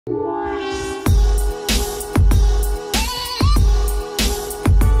Ay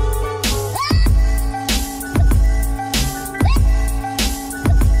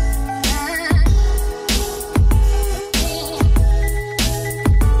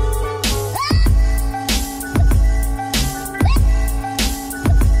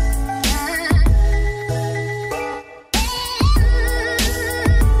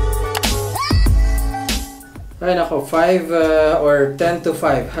nako, 5 or 10 to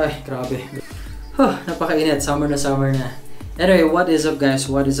 5. Ay, grabe. Napakainit. Summer na. Anyway, what is up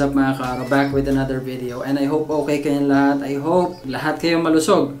guys? What is up mga kaaro? Back with another video. And I hope okay kayong lahat. I hope lahat kayong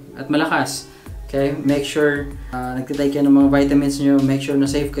malusog at malakas. Okay? Make sure nagtitake kayo ng mga vitamins nyo. Make sure na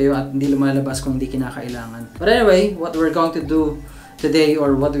safe kayo at hindi lumalabas kung hindi kinakailangan. But anyway, what we're going to do today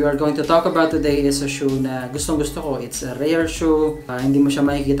or what we are going to talk about today is a shoe na gustong-gusto ko. It's a rare shoe. Hindi mo siya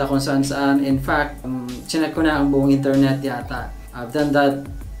makikita kung saan-saan. In fact, chinek ko na ang buong internet yata. I've done that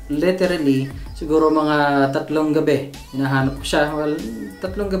literally siguro mga 3 gabi. Hinahanap ko siya. Well, 3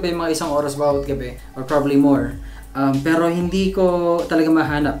 gabi, mga 1 oras bawat gabi. Or probably more. Pero hindi ko talaga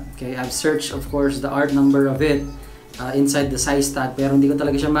mahanap. Okay? I've searched of course the art number of it. Inside the size tag, pero hindi ko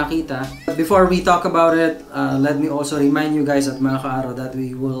talaga siya makita. But before we talk about it, let me also remind you guys at mga kaaro that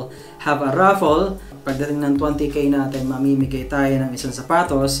we will have a raffle. Pagdating ng 20k natin, mamimigay tayo ng isang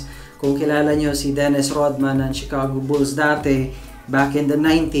sapatos. Kung kilala nyo si Dennis Rodman ng Chicago Bulls dati, back in the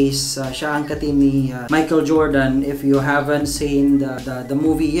 90s, siya ang ka-team ni Michael Jordan. If you haven't seen the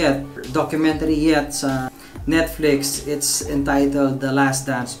movie yet, documentary yet sa Netflix, it's entitled The Last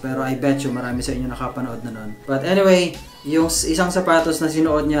Dance, pero I bet you marami sa inyo nakapanood na nun. But anyway, yung isang sapatos na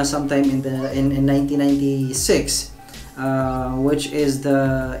sinuot niya sometime in 1996, which is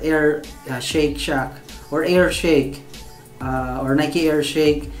the Air Shake Shack or Air Shake or Nike Air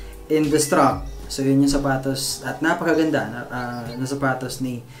Shake Ndestrukt. So yun yung sapatos at napakaganda na sapatos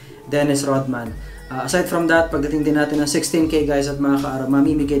ni Dennis Rodman. Aside from that, pagdating din natin ng 16k guys at mga kaaro,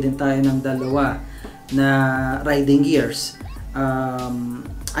 mamimigay din tayo ng 2 na riding gears.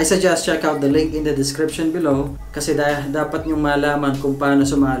 I suggest check out the link in the description below kasi dapat nyo malaman kung paano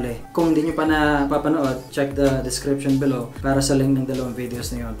sumali. Kung hindi nyo pa napapanood, check the description below para sa link ng 2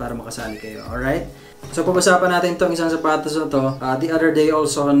 videos na yun para makasali kayo. Alright? So pag-usapan natin itong isang sapatos na to. The other day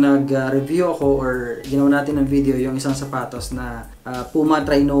also nag-review ako or ginawa natin ng video yung isang sapatos na PUMA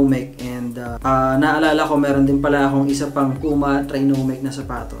Trinomic, and naalala ko meron din pala akong isa pang PUMA Trinomic na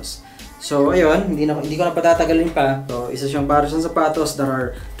sapatos. So ayun, hindi ko na patatagalin pa. So isa siyang para sa sapatos that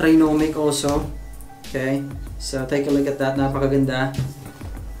are Trinomic also. Okay, so take a look at that, napakaganda.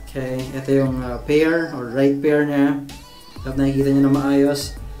 Okay, ito yung pair or right pair niya. Dapat nakikita niyo na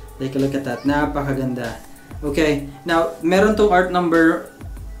maayos. Take a look at that, napakaganda. Okay, now meron tong art number.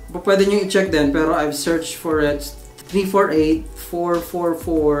 Pwede niyo i-check din, pero I've searched for it.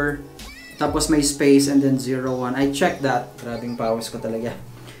 348444, tapos may space and then 01. I checked that. Grabing pawis ko talaga.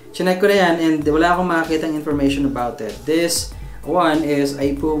 Chinek ko na yan and wala akong makakita ng information about it. This one is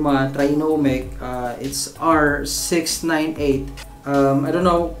a PUMA Trinomic. It's R698. I don't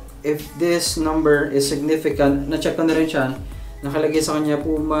know if this number is significant. Na-check ko na rin siya. Nakalagay sa kanya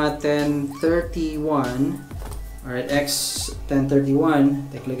PUMA 1031. Alright,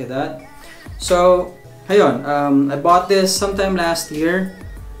 X1031. Take a look at that. So, ayun. I bought this sometime last year.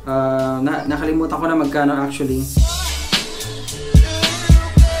 Nakalimutan ko na magkano actually.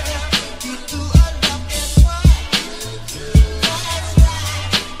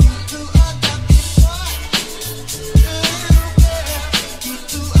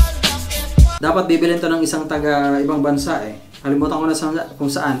 Dapat bibilin to ng isang taga ibang bansa eh. Kalimutan ko na kung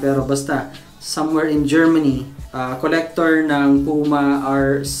saan, pero basta somewhere in Germany. Collector ng PUMA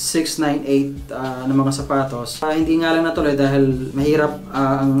R698 ng mga sapatos. Hindi nga lang natuloy dahil mahirap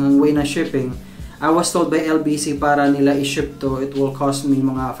ang way na shipping. I was told by LBC para nila i-ship to, it will cost me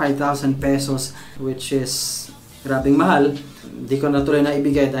mga 5,000 pesos, which is grabing mahal. Hindi ko natuloy na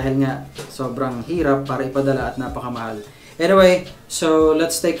ibigay dahil nga sobrang hirap para ipadala at napakamahal. Anyway, so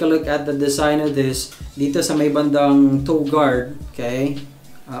let's take a look at the design of this. Dito sa may bandang toe guard, okay,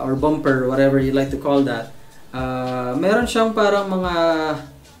 or bumper, whatever you like to call that. Meron siyang parang mga,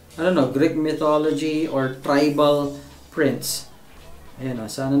 I don't know, Greek mythology or tribal prints. Ayan o,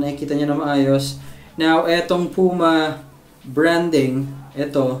 sana nakikita nyo na maayos. Now, etong PUMA branding,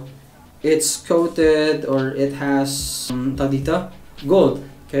 ito, it's coated or it has, dito, gold.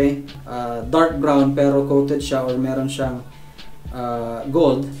 Okay, dark brown pero coated siya or meron siyang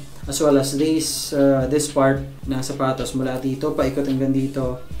gold, as well as this part ng sapatos mula dito paikot hanggang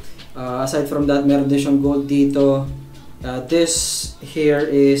dito. Aside from that, meron din siyang gold dito. This here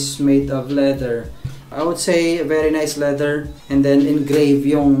is made of leather, I would say a very nice leather, and then engrave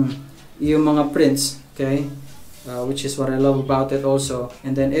yung mga prints, okay? Which is what I love about it also.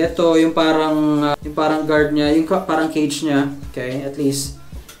 And then ito yung parang guard niya, yung parang cage niya, okay? At least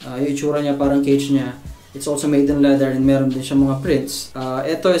yung itsura niya parang cage niya. It's also made in leather and meron din siya mga prints.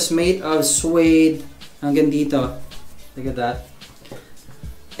 Ito is made of suede hanggang dito. Look at that.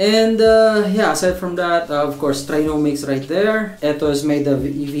 And yeah, aside from that, of course, Trinomics right there. Ito is made of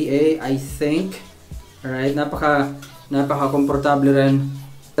EVA, I think. Alright, napaka-komportable rin.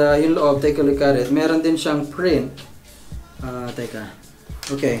 Yung loob, take a look at it. Meron din siyang print. Teka.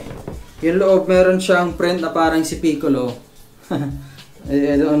 Okay. Yung loob, meron siyang print na parang si Piccolo.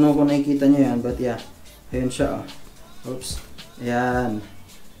 I don't know kung nakikita nyo yan, but yeah. Ayan siya. Oops. Ayan.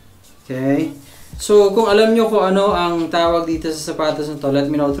 Okay. So, kung alam nyo kung ano ang tawag dito sa sapatos na to, let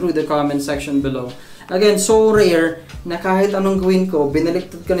me know through the comment section below. Again, so rare na kahit anong gawin ko,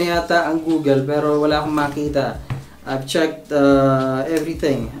 binaliktad ko na yata ang Google pero wala akong makita. I've checked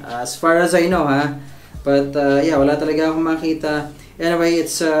everything as far as I know, ha. But yeah, wala talaga akong makita. Anyway,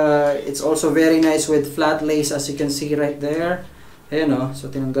 it's also very nice with flat lace as you can see right there. Ayan o. So,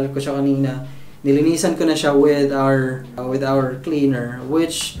 tinanggal ko siya kanina. Nilinisan ko na siya with our cleaner,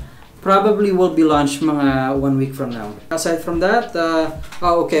 which probably will be launched mga 1 week from now. Aside from that,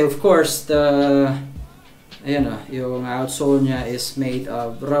 okay, of course, ayan yung outsole niya is made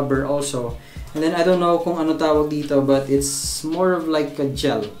of rubber also. And then I don't know kung ano tawag dito, but it's more of like a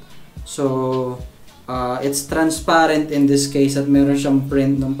gel. So it's transparent in this case at meron siyang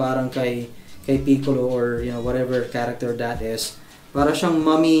print nung parang kay Piccolo or whatever character that is. Para siyang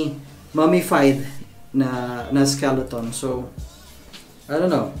mummified na skeleton. So I don't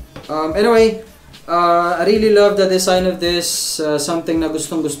know. Anyway, I really love the design of this. Something na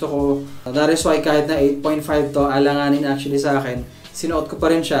gustong-gusto ko. That is why kahit na 8.5 to, alanganin actually sa akin. Sinuot ko pa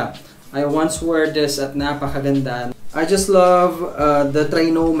rin siya. I once wore this at napakaganda. I just love the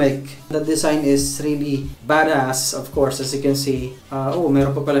Trinomic. The design is really badass, of course, as you can see. Oh,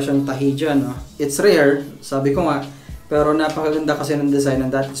 meron pa pala siyang tahi dyan. No? It's rare, sabi ko nga. Pero napakaganda kasi ng design,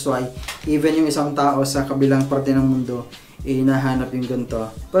 and that is why even yung isang tao sa kabilang parte ng mundo hinahanap yung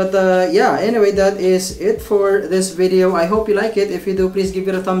ganito. But yeah, anyway, that is it for this video. I hope you like it. If you do, please give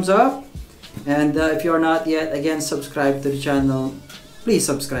it a thumbs up. And if you are not yet, again, subscribe to the channel. Please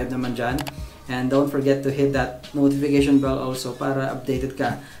subscribe naman dyan. And don't forget to hit that notification bell also para updated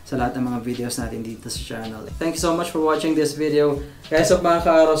ka sa lahat ng mga videos natin dito sa channel. Thank you so much for watching this video. Guys, mga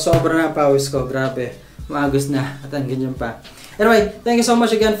kaaro, sobrang na pawis ko. Grabe. Maagos na. At ang ganyan pa. Anyway, thank you so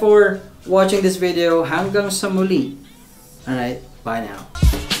much again for watching this video. Hanggang sa muli. Alright, bye now.